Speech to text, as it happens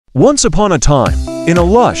Once upon a time, in a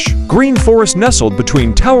lush, green forest nestled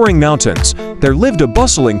between towering mountains, there lived a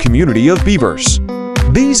bustling community of beavers.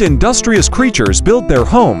 These industrious creatures built their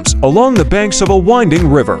homes along the banks of a winding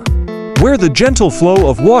river, where the gentle flow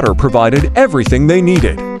of water provided everything they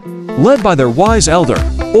needed. Led by their wise elder,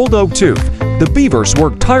 Old Oak Tooth, the beavers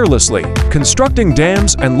worked tirelessly, constructing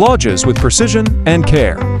dams and lodges with precision and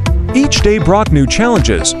care. Each day brought new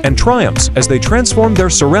challenges and triumphs as they transformed their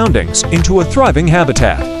surroundings into a thriving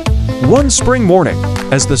habitat. One spring morning,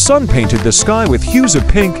 as the sun painted the sky with hues of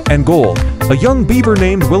pink and gold, a young beaver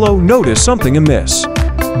named Willow noticed something amiss.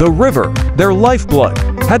 The river, their lifeblood,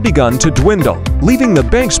 had begun to dwindle, leaving the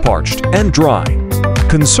banks parched and dry.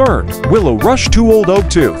 Concerned, Willow rushed to Old Oak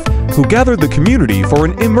Tooth, who gathered the community for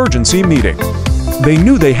an emergency meeting. They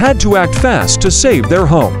knew they had to act fast to save their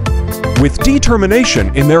home. With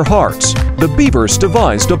determination in their hearts, the beavers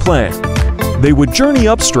devised a plan. They would journey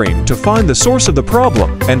upstream to find the source of the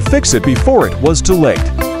problem and fix it before it was too late.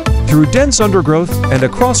 Through dense undergrowth and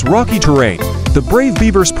across rocky terrain, the brave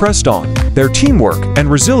beavers pressed on, their teamwork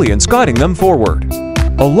and resilience guiding them forward.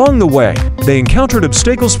 Along the way, they encountered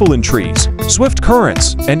obstacles full in trees, swift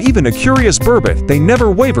currents, and even a curious burbot. They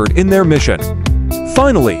never wavered in their mission.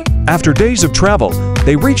 Finally, after days of travel,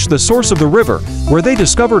 they reached the source of the river, where they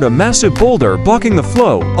discovered a massive boulder blocking the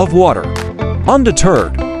flow of water.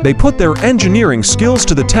 Undeterred, they put their engineering skills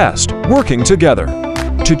to the test, working together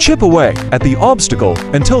to chip away at the obstacle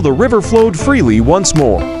until the river flowed freely once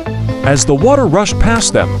more. As the water rushed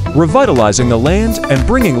past them, revitalizing the land and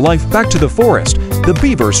bringing life back to the forest, the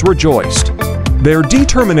beavers rejoiced. Their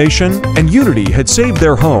determination and unity had saved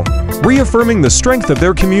their home, reaffirming the strength of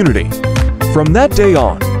their community. From that day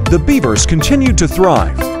on, the beavers continued to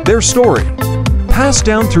thrive, their story passed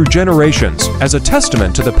down through generations as a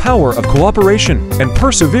testament to the power of cooperation and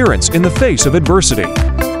perseverance in the face of adversity.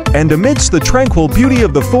 And amidst the tranquil beauty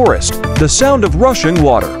of the forest, the sound of rushing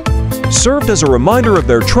water served as a reminder of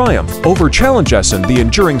their triumph over challenges and the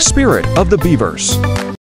enduring spirit of the beavers.